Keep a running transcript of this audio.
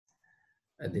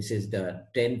This is the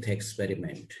 10th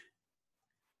experiment,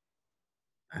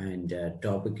 and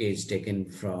topic is taken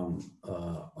from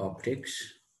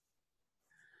optics.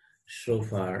 So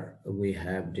far we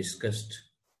have discussed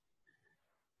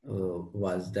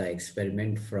was the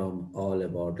experiment from all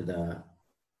about the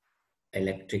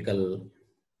electrical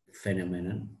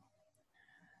phenomenon.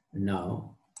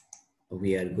 Now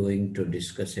we are going to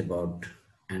discuss about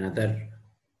another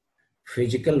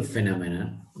physical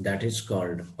phenomenon that is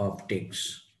called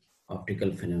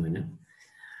optical phenomenon.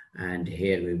 And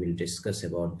here we will discuss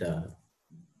about the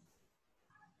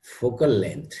focal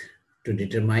length, to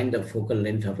determine the focal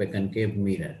length of a concave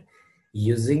mirror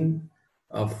using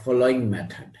a following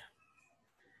method.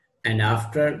 And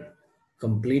after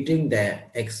completing the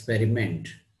experiment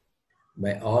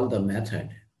by all the method,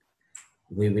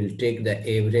 we will take the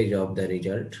average of the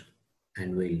result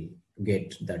and we'll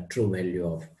get the true value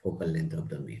of focal length of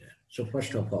the mirror. So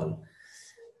first of all,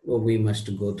 we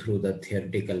must go through the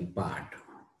theoretical part.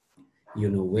 You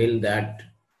know well that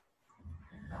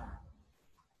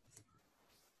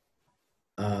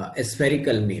a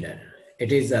spherical mirror,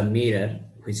 it is a mirror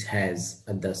which has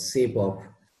the shape of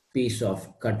piece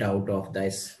of cutout of the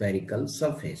spherical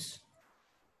surface,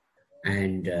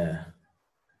 and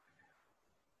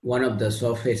one of the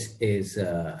surface is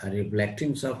a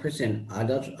reflecting surface and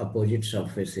other opposite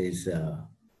surface is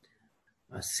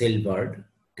silvered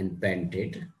and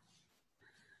painted.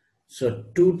 So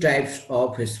two types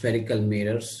of spherical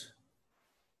mirrors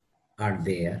are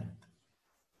there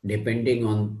depending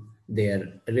on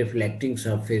their reflecting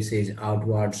surface is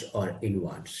outwards or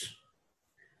inwards.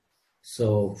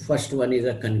 So first one is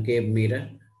a concave mirror.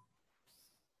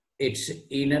 Its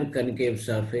inner concave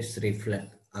surface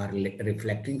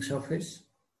reflecting surface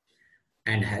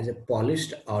and has a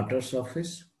polished outer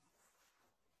surface.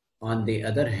 On the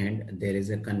other hand, there is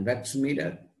a convex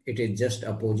mirror. It is just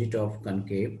opposite of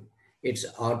concave. Its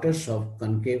outer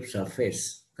convex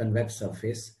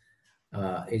surface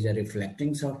is a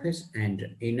reflecting surface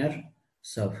and inner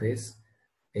surface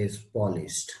is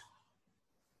polished.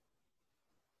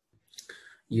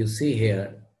 You see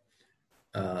here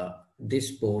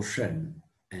this portion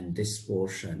and this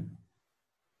portion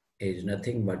is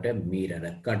nothing but a mirror,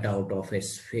 a cutout of a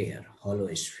sphere,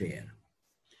 hollow sphere.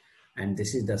 And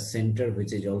this is the center,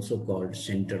 which is also called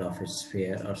center of a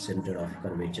sphere or center of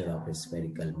curvature of a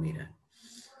spherical mirror.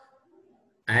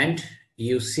 And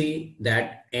you see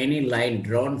that any line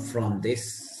drawn from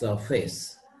this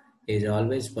surface is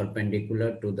always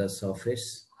perpendicular to the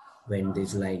surface when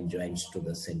this line joins to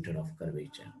the center of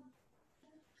curvature.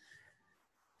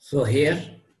 So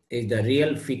here is the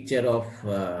real picture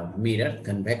of mirror,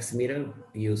 convex mirror.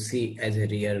 You see as a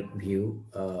rear view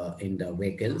in the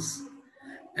vehicles.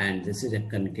 And this is a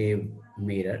concave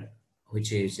mirror,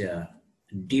 which is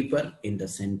deeper in the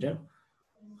center.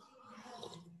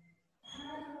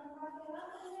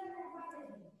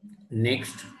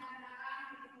 Next,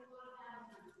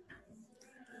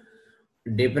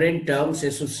 different terms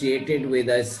associated with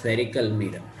a spherical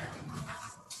mirror.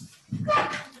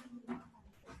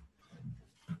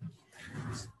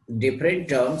 Different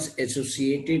terms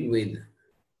associated with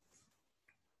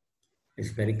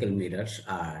spherical mirrors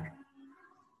are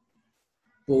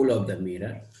pole of the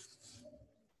mirror.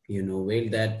 You know well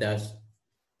that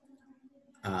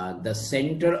the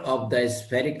center of the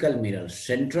spherical mirror,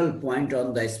 central point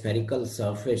on the spherical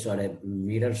surface or a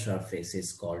mirror surface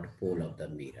is called pole of the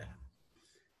mirror.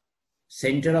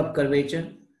 Center of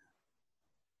curvature,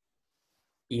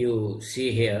 you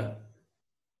see here,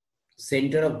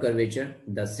 center of curvature,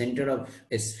 the center of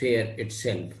a sphere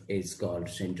itself is called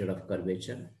center of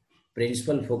curvature.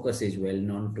 Principal focus is well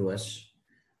known to us.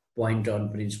 Point on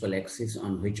principal axis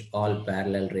on which all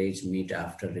parallel rays meet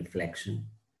after reflection.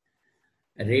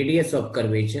 Radius of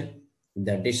curvature,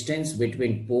 the distance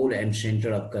between pole and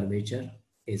center of curvature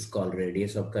is called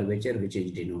radius of curvature, which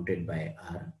is denoted by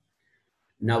R.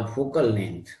 Now focal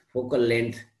length. Focal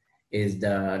length is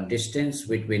the distance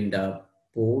between the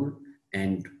pole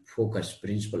and focus,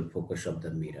 principal focus of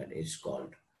the mirror is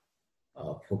called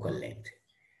focal length.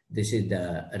 This is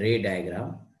the ray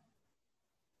diagram.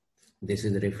 This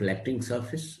is the reflecting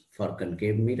surface for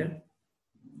concave mirror.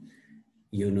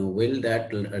 You know well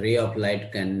that ray of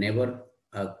light can never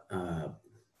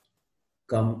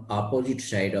come opposite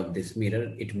side of this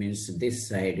mirror. It means this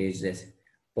side is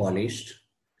polished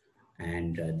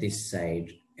and this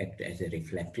side acts as a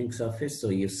reflecting surface. So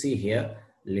you see here,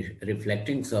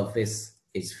 reflecting surface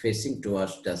is facing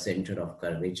towards the center of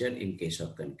curvature in case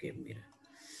of concave mirror.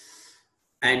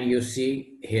 And you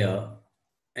see here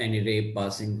any ray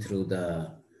passing through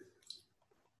the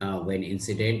when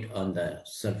incident on the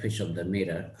surface of the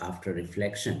mirror after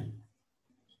reflection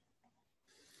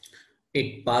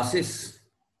it passes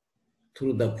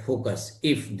through the focus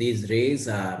if these rays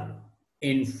are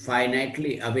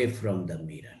infinitely away from the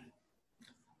mirror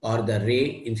or the ray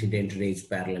incident ray is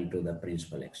parallel to the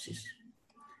principal axis.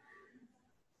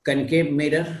 Concave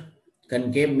mirror.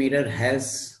 Concave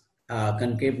mirrors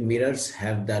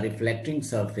have the reflecting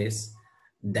surface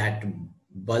that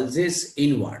bulges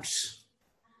inwards,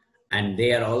 and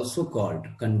they are also called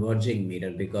converging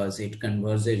mirror because it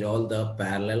converges all the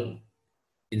parallel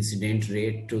incident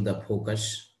ray to the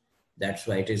focus. That's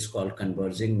why it is called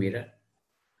converging mirror.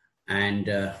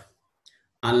 And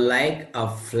unlike a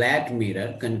flat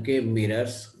mirror, concave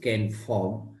mirrors can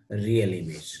form real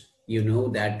image. You know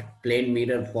that plane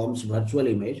mirror forms virtual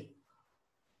image,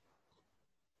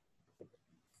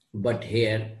 but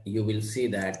here you will see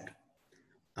that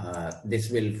this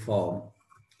will form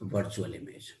virtual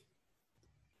image.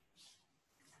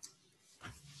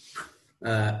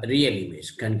 Real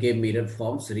image. Concave mirror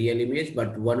forms real image,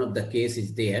 but one of the case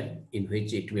is there in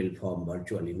which it will form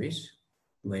virtual image.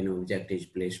 When object is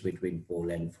placed between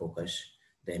pole and focus,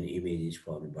 then image is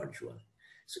formed virtual.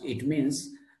 So it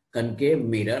means concave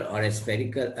mirror or a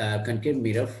spherical concave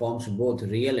mirror forms both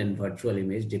real and virtual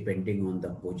image depending on the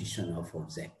position of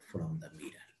object from the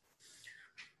mirror.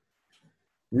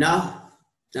 Now,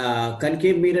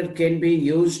 concave mirror can be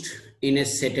used in a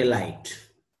satellite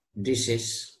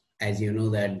dishes. As you know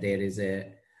that there is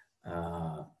a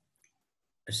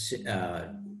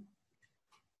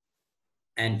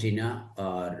antenna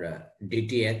or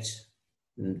DTH,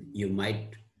 you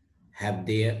might have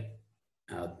there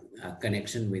a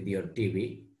connection with your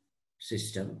TV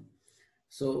system.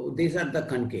 So these are the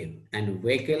concave, and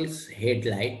vehicles,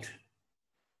 headlight,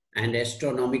 and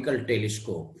astronomical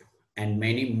telescope, and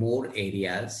many more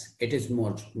areas. It is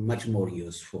much more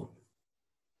useful.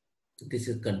 This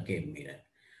is concave mirror,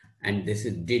 and this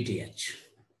is DTH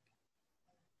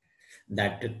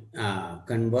that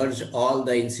converge all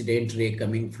the incident ray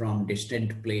coming from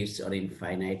distant place or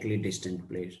infinitely distant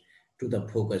place to the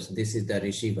focus. This is the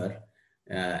receiver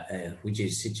which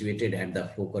is situated at the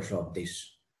focus of this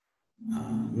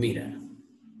mirror.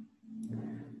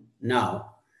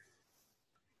 Now,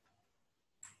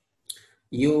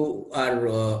 you are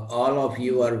all of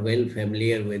you are well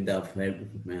familiar with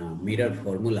the mirror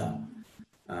formula.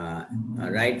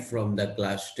 Right from the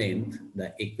class 10th,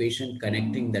 the equation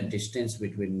connecting the distance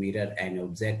between mirror and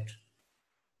object,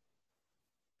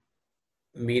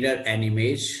 mirror and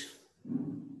image,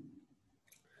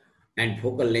 and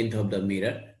focal length of the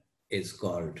mirror is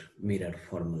called mirror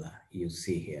formula. You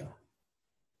see here.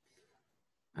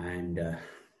 And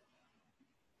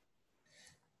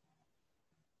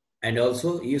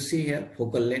also you see here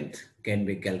focal length can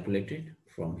be calculated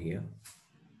from here.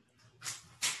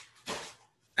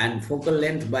 And focal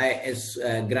length by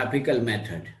a graphical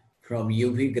method. From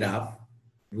UV graph,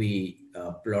 we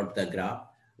plot the graph.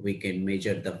 We can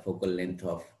measure the focal length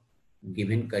of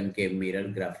given concave mirror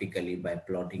graphically by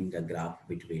plotting the graph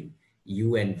between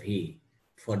U and V.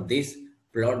 For this,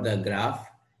 plot the graph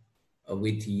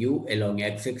with U along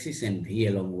x-axis and V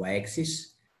along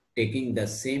y-axis, taking the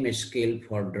same scale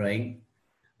for drawing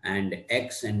and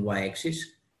x and y-axis.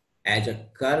 As a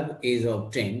curve is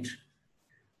obtained,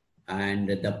 and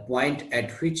the point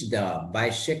at which the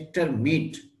bisector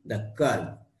meet the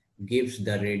curve gives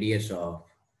the radius of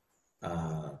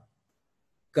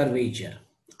curvature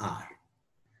R.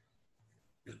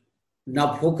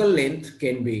 Now focal length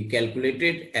can be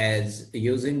calculated as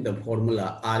using the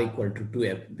formula R equal to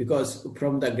 2F, because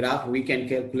from the graph we can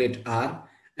calculate R,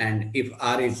 and if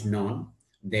R is known,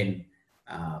 then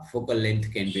focal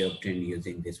length can be obtained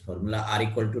using this formula R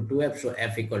equal to 2F, so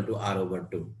F equal to R over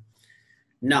 2.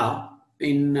 Now,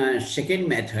 in second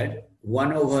method,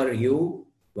 1 over U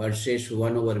versus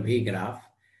 1 over V graph,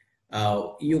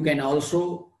 you can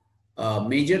also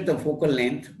measure the focal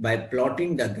length by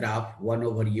plotting the graph 1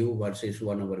 over U versus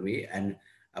 1 over V, and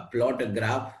plot a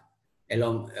graph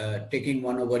along taking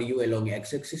 1 over U along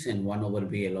x-axis and 1 over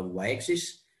V along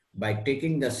y-axis by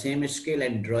taking the same scale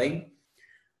and drawing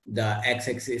the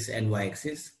x-axis and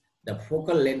y-axis. The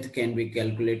focal length can be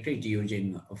calculated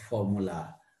using a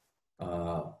formula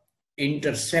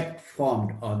intercept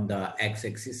formed on the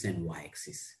x-axis and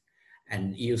y-axis.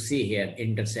 And you see here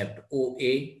intercept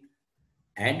OA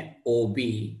and OB.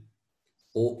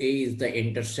 OA is the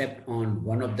intercept on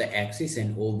one of the axis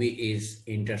and OB is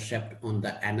intercept on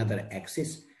the another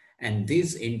axis. And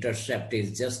this intercept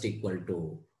is just equal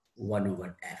to 1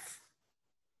 over F.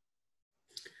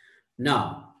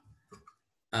 Now,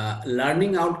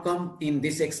 learning outcome in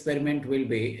this experiment will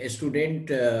be a student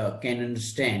can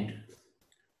understand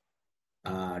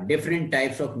different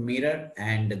types of mirror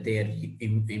and their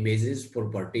images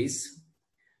properties.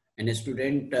 And a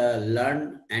student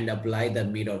learn and apply the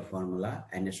mirror formula,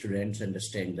 and students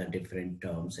understand the different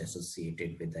terms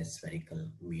associated with the spherical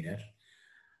mirror.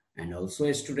 And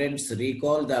also students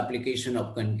recall the application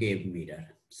of concave mirror.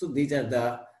 So these are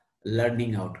the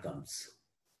learning outcomes.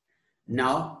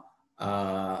 Now,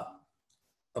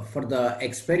 for the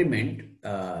experiment,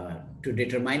 to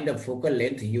determine the focal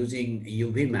length using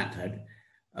UV method,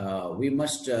 we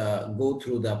must go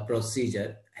through the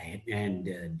procedure, and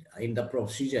in the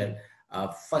procedure,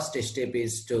 first step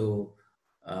is to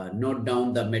note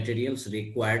down the materials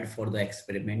required for the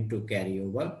experiment to carry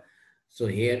over. So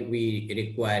here we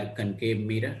require concave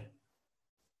mirror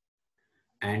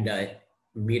and a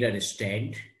mirror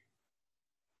stand,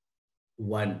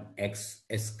 one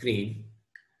screen,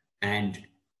 and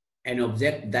an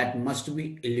object that must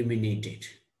be illuminated.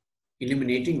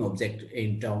 Illuminating object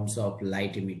in terms of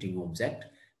light emitting object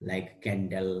like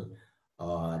candle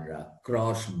or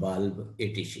cross bulb,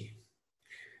 etc.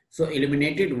 So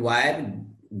illuminated wire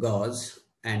gauze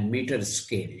and meter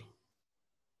scale.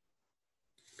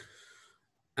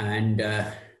 And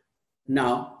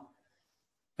now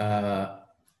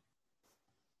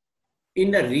in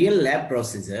the real lab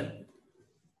procedure,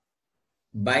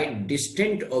 by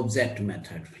distant object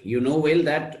method, you know well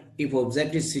that if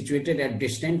object is situated at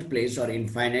distant place or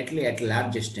infinitely at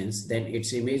large distance, then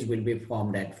its image will be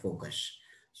formed at focus.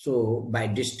 So by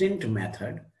distant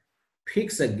method,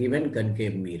 fix a given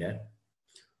concave mirror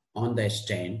on the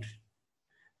stand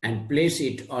and place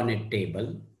it on a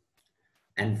table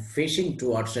and facing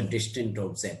towards a distant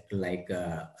object like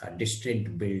a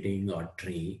distant building or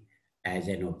tree as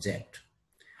an object.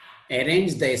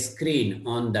 Arrange the screen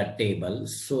on the table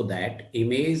so that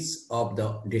image of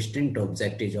the distant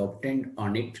object is obtained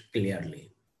on it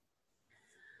clearly.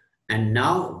 And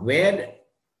now where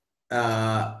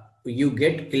you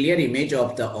get clear image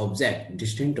of the object,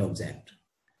 distant object,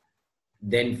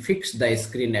 then fix the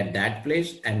screen at that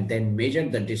place and then measure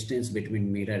the distance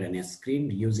between mirror and a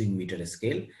screen using meter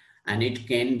scale, and it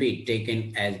can be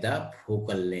taken as the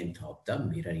focal length of the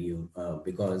mirror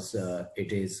because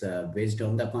it is based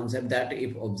on the concept that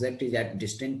if object is at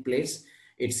distant place,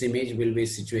 its image will be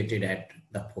situated at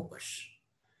the focus.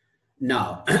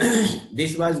 Now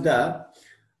this was the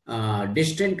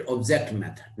distant object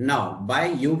method. Now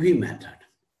by UV method,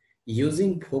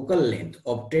 using focal length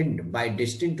obtained by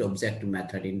distant object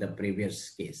method in the previous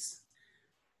case,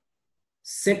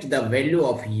 set the value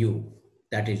of U,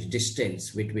 that is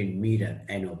distance between mirror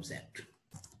and object,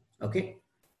 okay?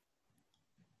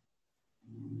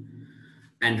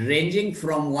 And ranging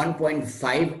from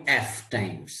 1.5 f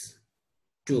times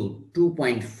to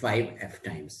 2.5 f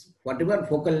times. Whatever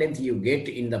focal length you get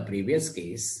in the previous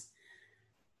case,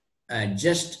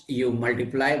 just you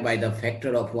multiply by the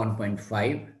factor of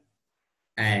 1.5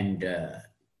 and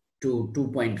to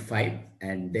 2.5,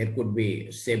 and there could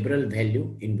be several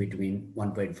value in between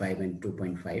 1.5 and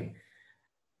 2.5.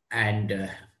 And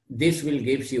this will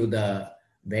gives you the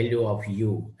value of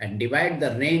U, and divide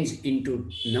the range into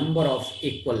number of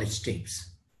equal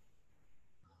steps.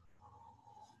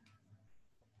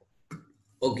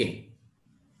 Okay,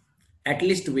 at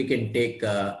least we can take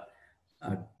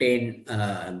 10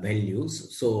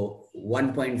 values. So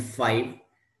 1.5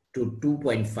 to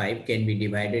 2.5 can be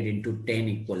divided into 10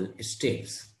 equal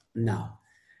steps. Now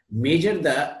measure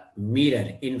the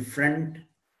mirror in front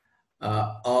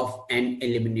of an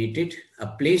illuminated,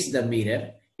 place the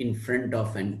mirror in front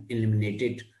of an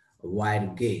illuminated wire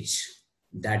gauge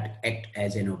that act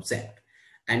as an object,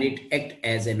 and it act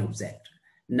as an object.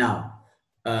 Now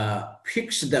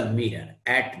fix the mirror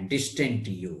at distant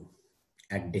U,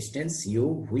 at distance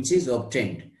U, which is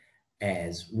obtained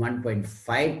as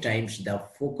 1.5 times the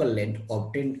focal length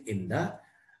obtained in the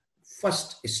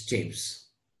first steps,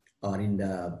 or in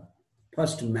the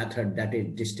first method, that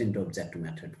is distant object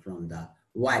method from the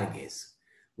wire gauge.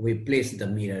 We place the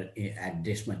mirror at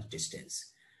this much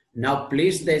distance. Now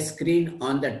place the screen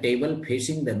on the table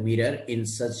facing the mirror in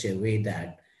such a way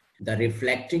that the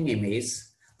reflecting image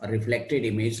or reflected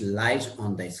image lies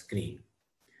on the screen.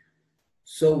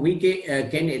 So we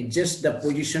can adjust the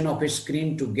position of a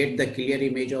screen to get the clear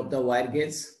image of the wire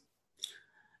gauge,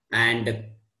 and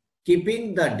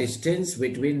keeping the distance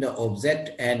between the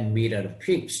object and mirror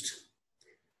fixed,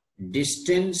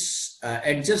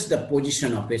 adjust the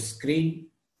position of a screen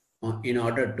in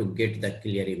order to get the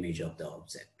clear image of the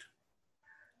object,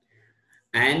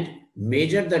 and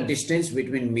measure the distance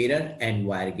between mirror and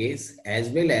wire gauge as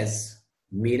well as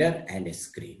mirror and a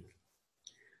screen,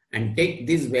 and take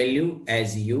this value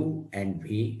as U and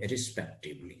V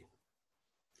respectively.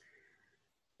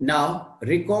 Now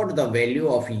record the value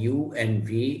of U and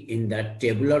V in the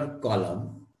tabular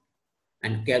column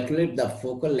and calculate the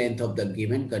focal length of the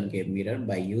given concave mirror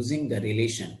by using the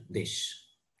relation this.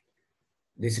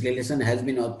 This relation has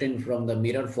been obtained from the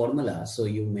mirror formula, so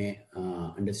you may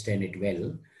understand it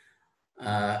well.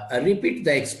 Repeat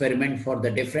the experiment for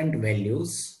the different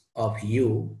values of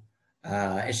u,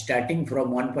 starting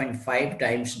from 1.5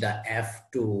 times the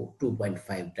f to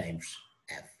 2.5 times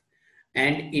f.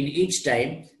 And in each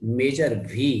time, measure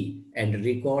v and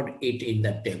record it in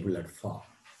the tabular form.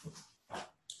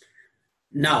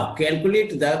 Now,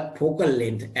 calculate the focal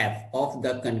length f of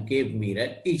the concave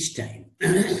mirror each time.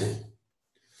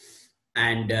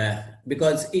 And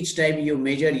because each time you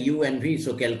measure u and v,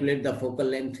 so calculate the focal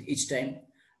length each time.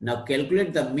 Now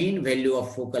calculate the mean value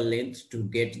of focal length to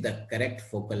get the correct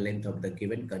focal length of the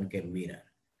given concave mirror.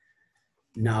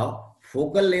 Now,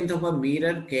 focal length of a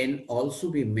mirror can also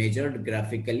be measured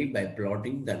graphically by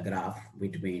plotting the graph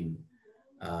between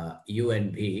u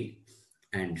and v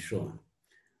and so on.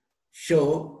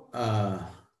 So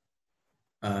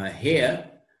here,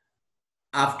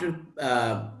 after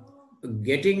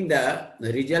getting the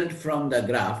result from the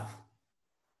graph,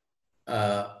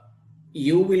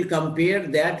 you will compare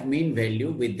that mean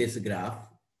value with this graph.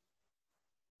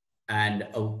 And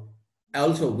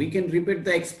also we can repeat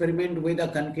the experiment with a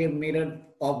concave mirror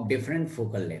of different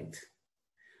focal length.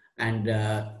 And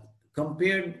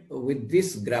compared with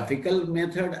this graphical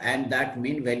method and that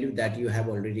mean value that you have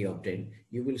already obtained,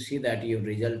 you will see that your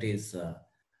result is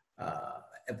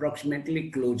approximately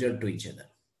closer to each other.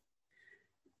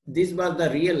 This was the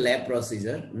real lab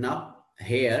procedure. Now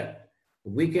here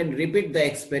we can repeat the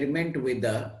experiment with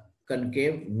the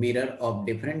concave mirror of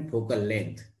different focal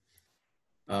length.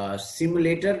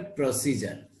 Simulator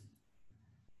procedure.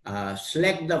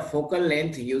 Select the focal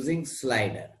length using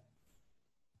slider.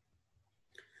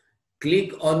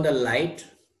 Click on the light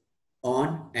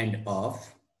on and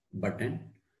off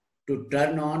button to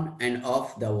turn on and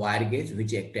off the wire gauge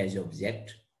which act as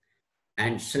object,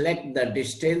 and select the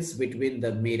distance between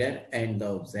the mirror and the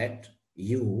object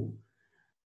u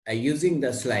using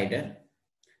the slider,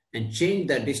 and change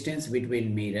the distance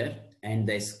between mirror and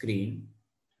the screen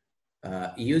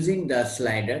using the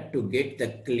slider to get the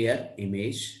clear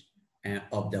image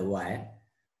of the wire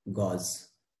gauze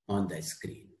on the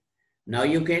screen. Now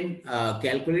you can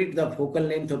calculate the focal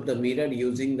length of the mirror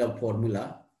using the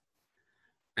formula,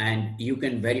 and you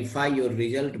can verify your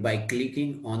result by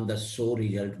clicking on the show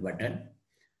result button.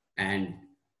 And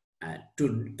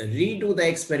to redo the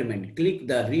experiment, click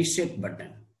the reset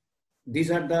button.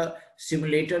 These are the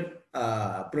simulator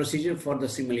procedure for the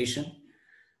simulation.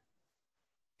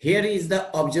 Here is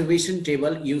the observation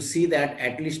table. You see that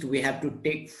at least we have to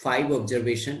take 5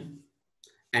 observations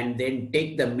and then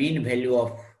take the mean value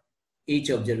of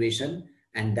each observation,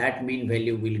 and that mean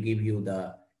value will give you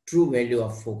the true value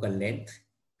of focal length.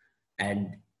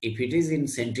 And if it is in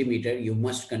centimeter, you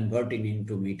must convert it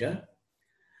into meter.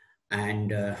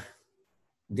 And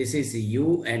this is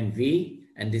u and v,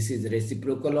 and this is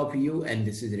reciprocal of u, and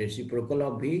this is reciprocal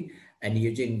of v, and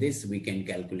using this we can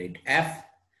calculate f.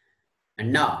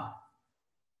 And now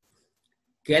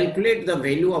calculate the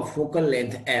value of focal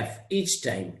length f each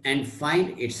time and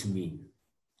find its mean.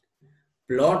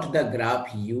 Plot the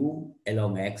graph u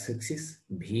along x-axis,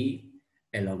 v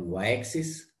along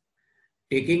y-axis,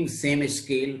 taking same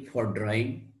scale for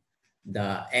drawing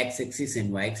the x-axis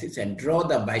and y-axis, and draw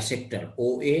the bisector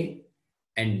OA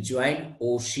and join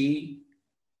OC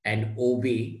and OB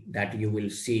that you will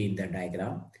see in the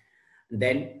diagram.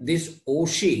 Then this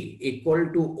OC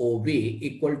equal to OB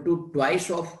equal to twice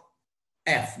of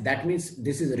F. That means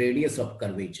this is radius of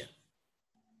curvature.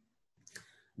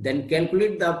 Then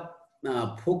calculate the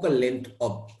focal length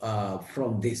of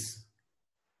from this.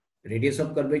 Radius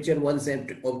of curvature once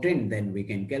obtained, then we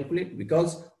can calculate,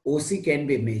 because OC can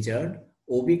be measured,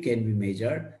 OB can be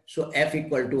measured. So F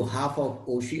equal to half of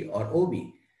OC or OB.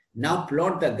 Now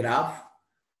plot the graph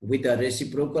with a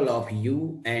reciprocal of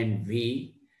U and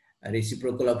V, a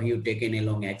reciprocal of U taken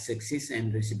along x-axis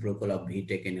and reciprocal of V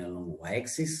taken along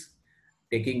y-axis,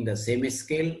 taking the same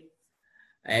scale.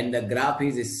 And the graph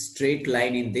is a straight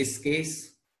line in this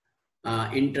case,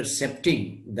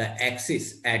 intercepting the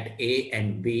axis at A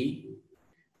and B.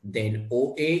 Then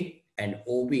OA and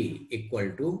OB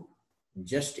equal to,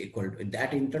 just equal to,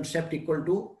 that intercept equal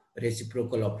to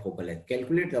reciprocal of focal length.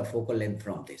 Calculate the focal length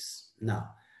from this.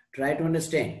 Now try to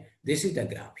understand. This is the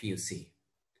graph you see.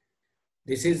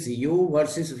 This is U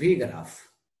versus V graph.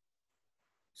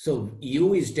 So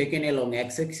U is taken along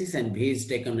x-axis and V is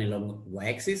taken along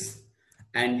y-axis.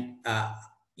 And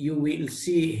you will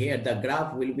see here the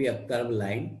graph will be a curved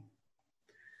line.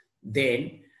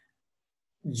 Then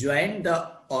join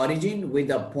the origin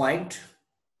with a point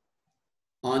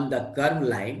on the curved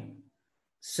line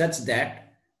such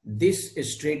that this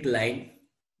straight line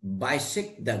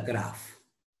bisect the graph.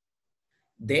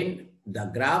 Then the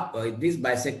graph, this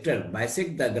bisector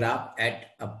bisect the graph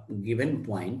at a given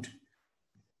point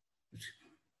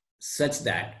such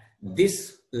that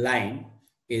this line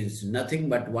is nothing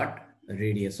but what?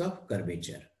 Radius of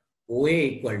curvature. OA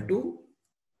equal to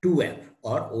 2F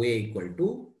or OA equal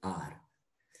to R.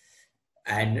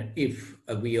 And if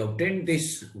we obtain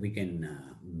this, we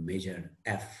can measure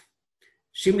F.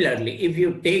 Similarly, if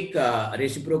you take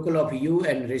reciprocal of U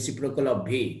and reciprocal of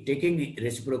V, taking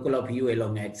reciprocal of U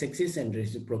along x-axis and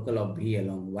reciprocal of V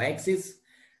along y-axis,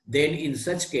 then in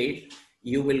such case,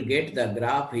 you will get the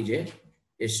graph is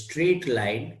a straight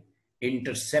line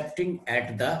intercepting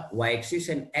at the y-axis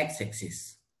and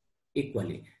x-axis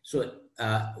equally. So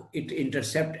it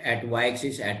intercept at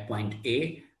y-axis at point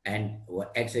A and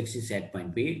x-axis at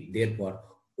point B. Therefore,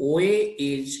 OA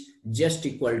is just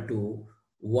equal to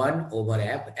 1 over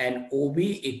F and OB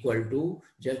equal to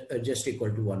just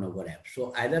equal to 1 over F.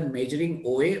 So either measuring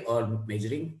OA or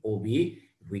measuring OB,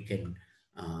 we can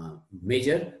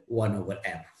measure 1 over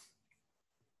F.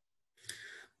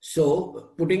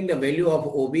 So putting the value of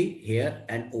OB here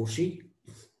and OC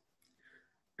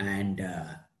and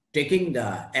taking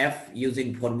the F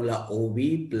using formula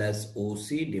OB plus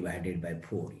OC divided by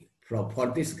 4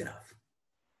 for this graph.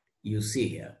 You see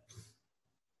here.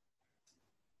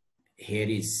 Here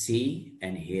is C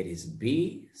and here is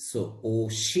B. So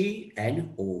OC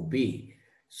and OB.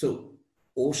 So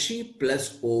OC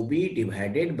plus OB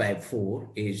divided by 4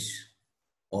 is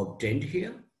obtained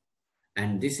here.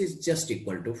 And this is just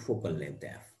equal to focal length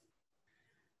F.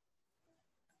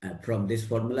 From this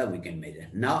formula we can measure.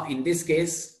 Now in this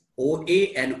case,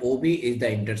 OA and OB is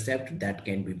the intercept that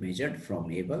can be measured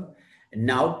from above.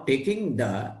 Now taking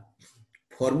the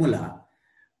formula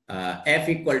F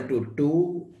equal to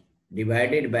 2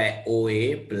 divided by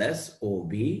OA plus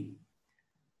OB,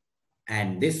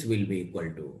 and this will be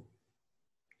equal to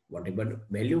whatever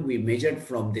value we measured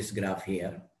from this graph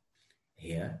here.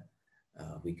 Here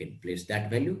we can place that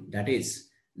value, that is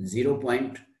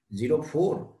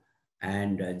 0.04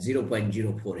 and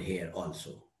 0.04 here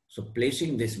also. So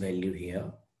placing this value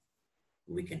here,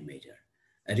 we can measure.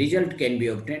 A result can be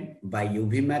obtained by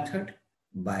UV method,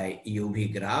 by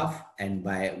UV graph, and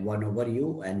by 1 over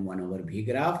U and 1 over V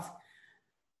graph.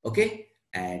 Okay,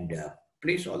 and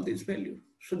place all this value.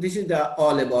 So this is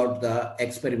all about the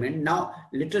experiment. Now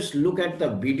let us look at the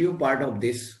video part of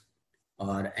this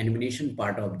or animation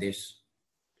part of this.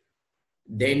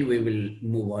 Then we will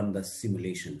move on the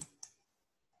simulation.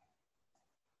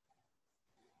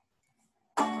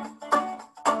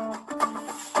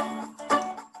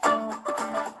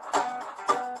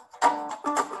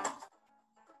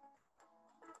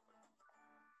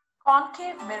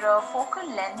 Concave mirror focal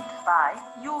length by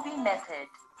UV method.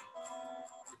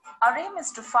 Our aim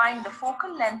is to find the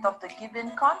focal length of the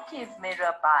given concave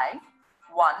mirror by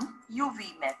 1.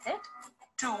 UV method,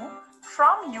 2.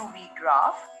 From UV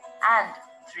graph, and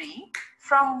 3.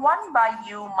 From 1 by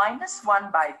U minus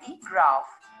 1 by V graph.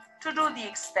 To do the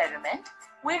experiment,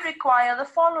 we require the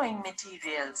following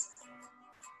materials: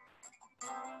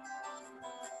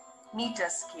 meter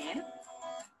scale,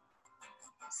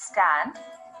 stand,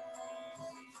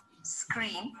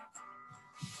 screen,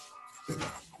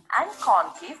 and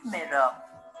concave mirror.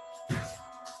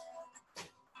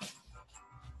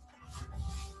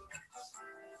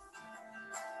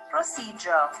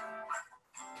 Procedure.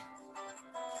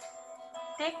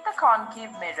 Take the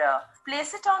concave mirror,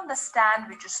 place it on the stand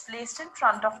which is placed in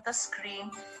front of the screen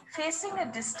facing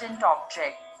a distant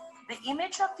object. The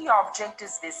image of the object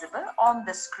is visible on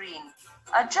the screen.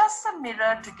 Adjust the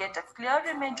mirror to get a clear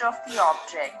image of the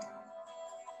object.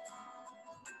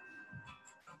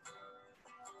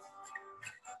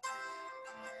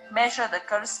 Measure the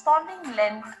corresponding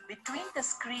length between the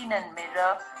screen and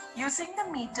mirror using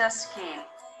the meter scale.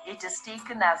 It is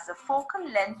taken as the focal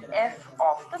length F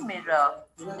of the mirror.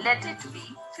 Let it be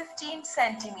 15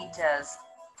 centimeters.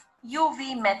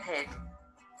 UV method.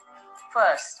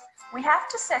 First, we have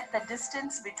to set the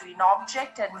distance between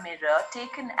object and mirror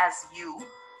taken as U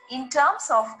in terms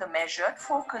of the measured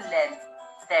focal length.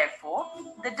 Therefore,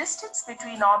 the distance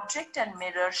between object and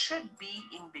mirror should be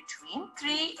in between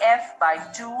 3F by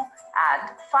 2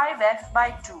 and 5F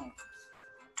by 2.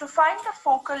 To find the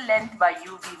focal length by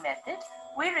UV method,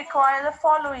 we require the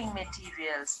following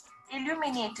materials: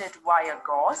 illuminated wire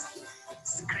gauze,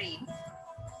 screen,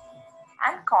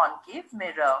 and concave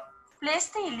mirror. Place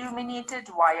the illuminated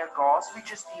wire gauze,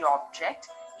 which is the object,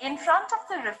 in front of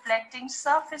the reflecting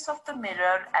surface of the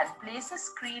mirror and place a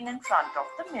screen in front of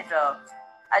the mirror.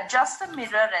 Adjust the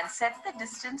mirror and set the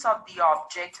distance of the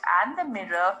object and the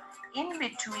mirror in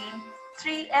between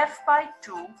 3f by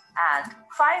 2 and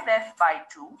 5f by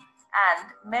 2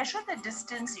 and measure the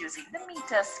distance using the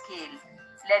meter scale.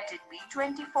 Let it be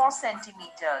 24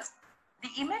 centimeters. The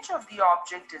image of the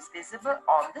object is visible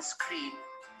on the screen.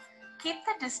 Keep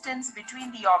the distance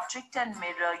between the object and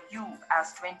mirror U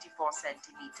as 24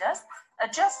 centimeters.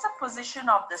 Adjust the position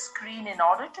of the screen in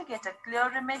order to get a clear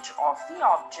image of the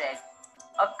object.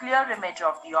 A clear image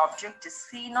of the object is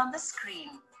seen on the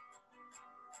screen.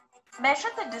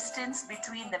 Measure the distance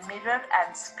between the mirror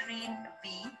and screen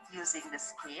V using the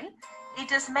scale.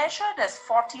 It is measured as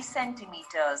 40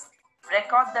 centimeters.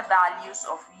 Record the values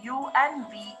of U and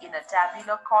V in a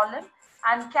tabular column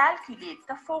and calculate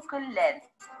the focal length.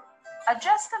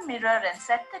 Adjust the mirror and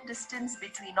set the distance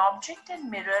between object and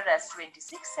mirror as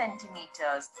 26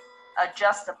 centimeters.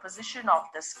 Adjust the position of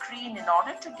the screen in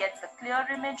order to get the clear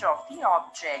image of the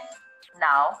object.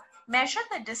 Now, measure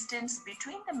the distance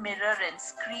between the mirror and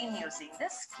screen using the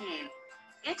scale.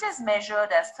 It is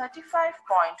measured as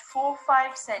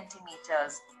 35.45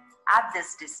 centimeters. At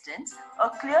this distance,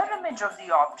 a clear image of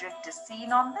the object is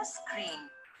seen on the screen.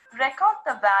 Record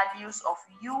the values of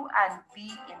U and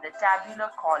V in the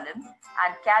tabular column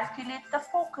and calculate the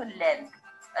focal length.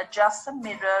 Adjust the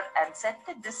mirror and set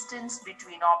the distance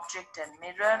between object and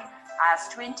mirror as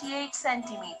 28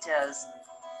 centimeters.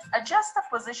 Adjust the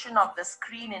position of the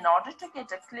screen in order to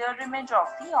get a clear image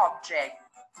of the object.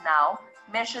 Now,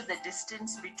 measure the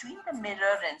distance between the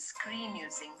mirror and screen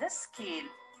using the scale.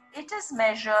 It is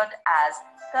measured as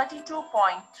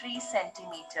 32.3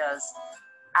 centimeters.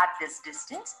 At this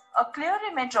distance, a clear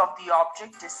image of the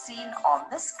object is seen on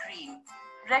the screen.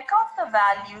 Record the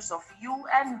values of U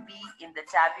and V in the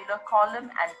tabular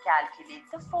column and calculate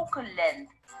the focal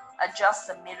length. Adjust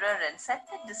the mirror and set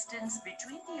the distance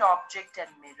between the object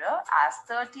and mirror as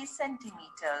 30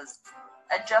 centimeters.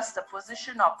 Adjust the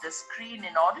position of the screen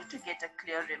in order to get a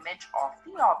clear image of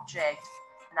the object.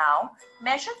 Now,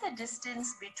 measure the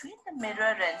distance between the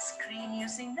mirror and screen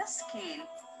using the scale.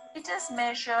 It is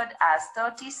measured as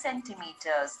 30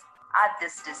 centimeters. At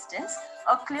this distance,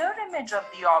 a clear image of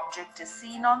the object is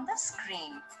seen on the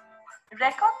screen.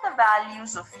 Record the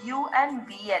values of U and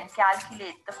V and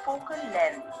calculate the focal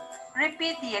length.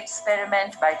 Repeat the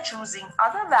experiment by choosing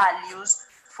other values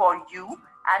for U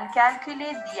and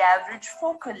calculate the average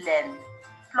focal length.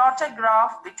 Plot a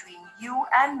graph between U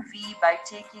and V by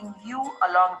taking U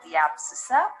along the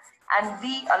abscissa and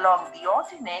V along the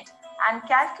ordinate and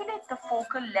calculate the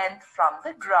focal length from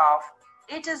the graph.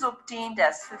 It is obtained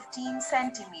as 15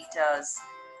 centimeters.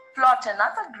 Plot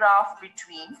another graph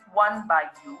between 1 by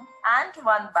U and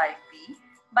 1 by V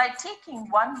by taking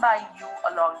 1 by U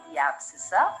along the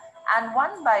abscissa and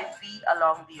 1 by V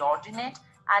along the ordinate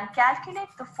and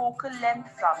calculate the focal length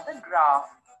from the graph.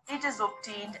 It is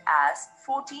obtained as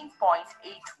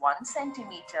 14.81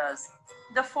 centimeters.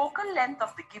 The focal length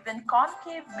of the given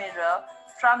concave mirror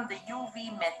from the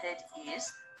UV method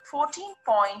is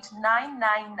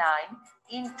 14.999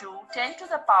 into 10 to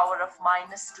the power of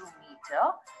minus 2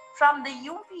 meter. From the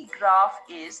UV graph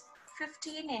is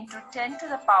 15 into 10 to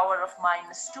the power of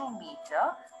minus 2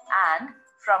 meter, and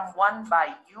from 1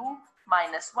 by U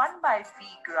minus 1 by V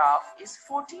graph is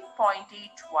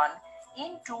 14.81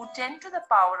 into 10 to the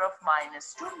power of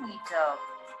minus 2 meter.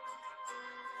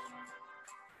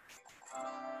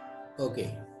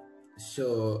 Okay,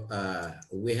 so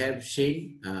we have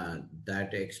seen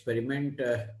that experiment.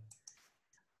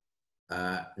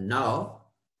 Now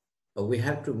we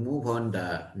have to move on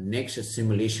the next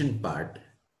simulation part.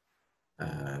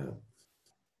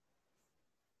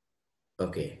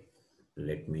 Okay,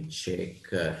 let me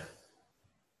check.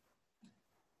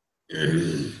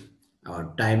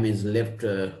 Our time is left,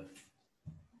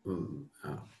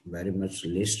 very much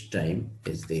less time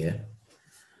is there,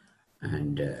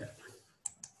 and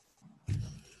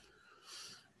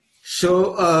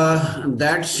so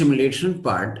that simulation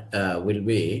part will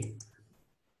be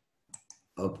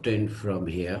obtained from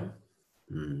here.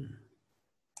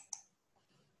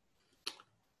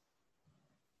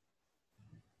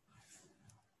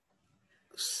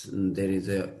 There is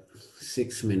a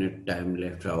 6-minute time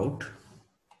left out,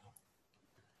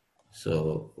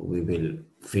 so we will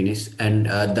finish, and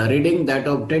the reading that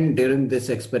obtained during this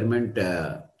experiment,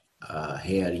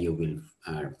 here you will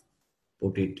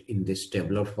put it in this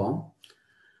tabular form.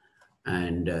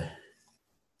 And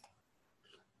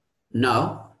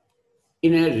now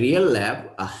in a real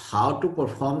lab, how to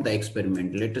perform the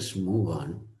experiment, let us move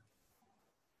on.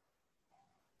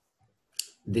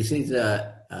 This is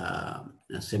a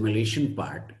simulation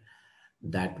part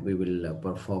that we will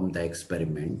perform the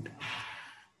experiment.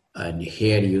 And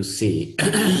here you see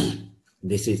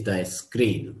this is the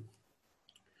screen,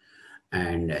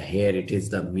 and here it is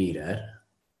the mirror,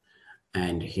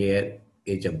 and here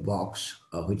is a box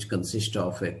which consists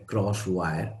of a cross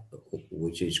wire,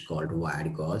 which is called wire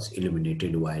gauze,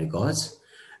 illuminated wire gauze,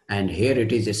 and here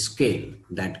it is a scale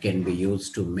that can be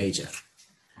used to measure.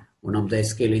 One of the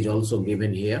scale is also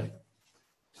given here.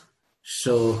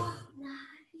 So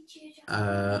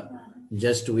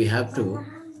just we have to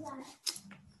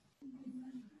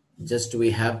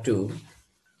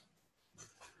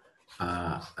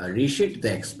resheet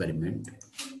the experiment,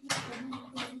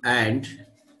 and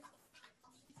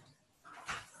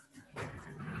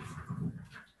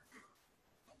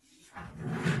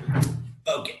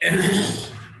okay.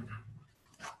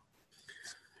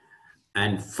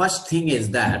 And first thing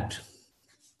is that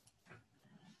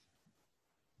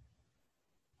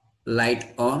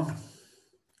light on.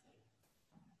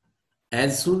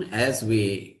 As soon as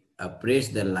we press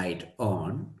the light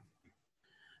on,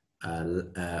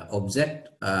 object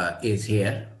is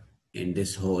here in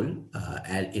this hole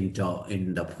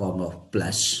in the form of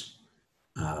plus,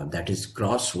 that is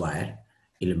cross wire,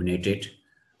 illuminated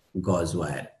gauze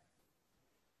wire,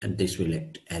 and this will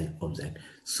act as object.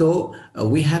 So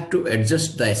we have to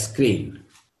adjust the screen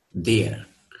there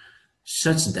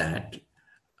such that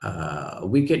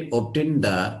we can obtain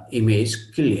the image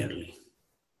clearly.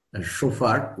 So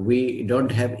far we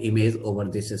don't have image over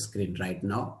this screen right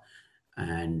now,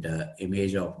 and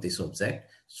image of this object.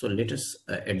 So let us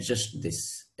adjust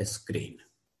this screen.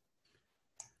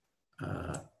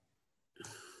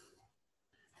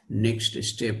 Next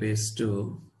step is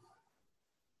to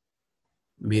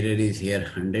mirror is here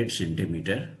 100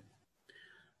 centimeter,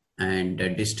 and the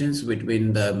distance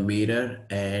between the mirror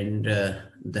and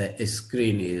the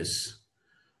screen is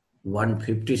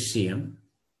 150 cm.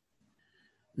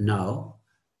 Now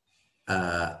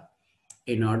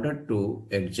in order to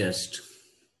adjust,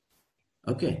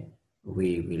 okay,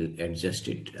 we will adjust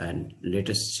it, and let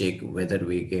us check whether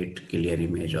we get clear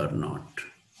image or not.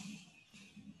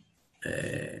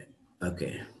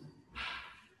 Okay,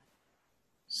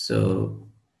 so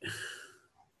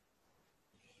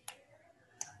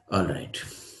all right,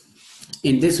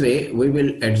 in this way we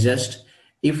will adjust.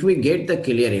 If we get the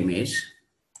clear image,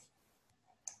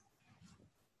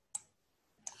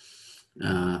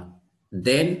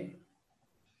 then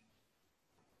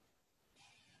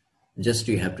just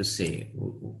you have to say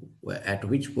at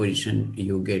which position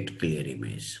you get clear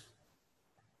image.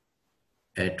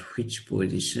 At which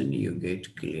position you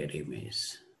get clear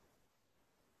image.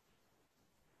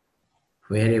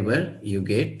 Wherever you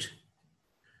get,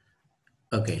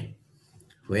 okay,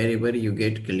 wherever you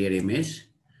get clear image.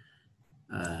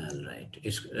 Right,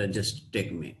 it's just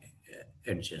take me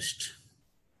adjust.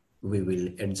 We will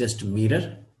adjust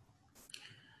mirror,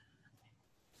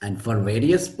 and for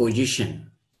various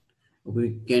position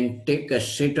we can take a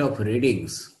set of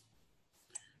readings,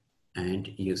 and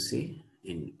you see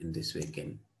in this way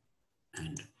can,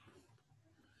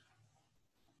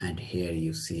 and here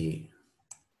you see,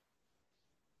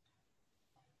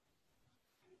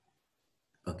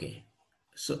 okay,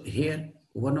 so here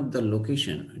one of the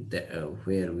location that,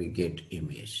 where we get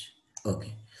image.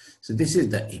 Okay, so this is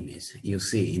the image you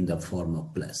see in the form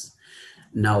of plus.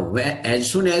 Now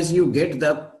as soon as you get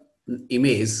the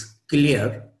image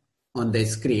clear on the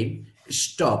screen,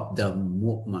 stop the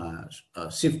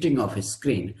shifting of a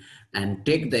screen and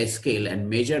take the scale and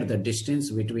measure the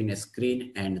distance between a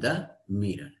screen and the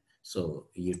mirror. So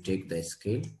you take the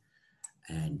scale,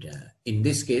 and in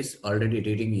this case already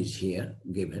reading is here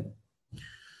given.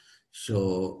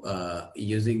 So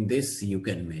using this you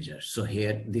can measure. So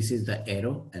here this is the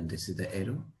arrow and this is the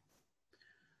arrow,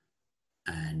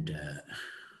 and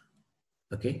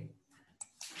okay,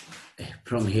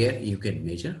 from here you can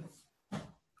measure.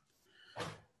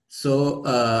 So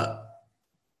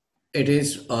it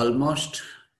is almost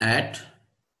at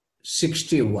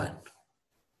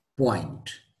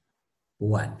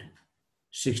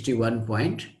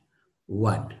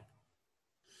 61.1,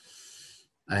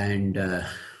 and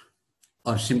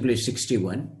or simply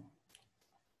 61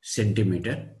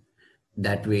 centimeter.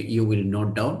 That way you will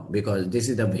note down, because this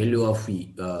is the value of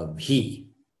V.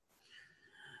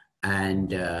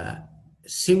 And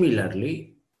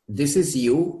similarly, this is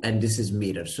U and this is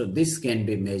mirror. So this can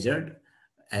be measured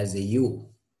as a U.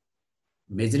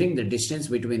 Measuring the distance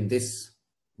between this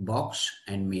box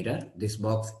and mirror. This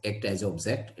box acts as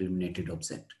object, illuminated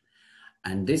object.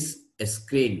 And this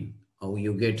screen,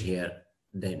 you get here,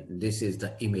 then this is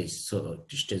the image. So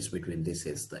distance between this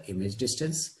is the image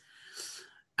distance.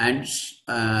 And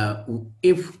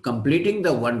if completing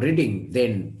the one reading,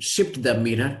 then shift the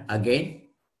mirror again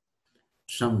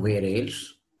somewhere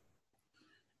else,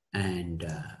 and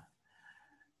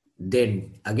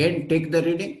then again take the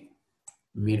reading.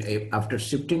 After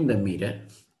shifting the mirror,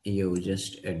 you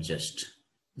just adjust.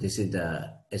 This is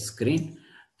the screen,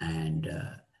 and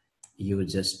you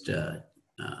just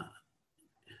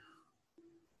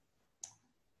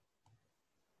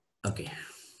okay.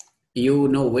 You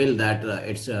know well that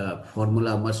its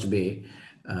formula must be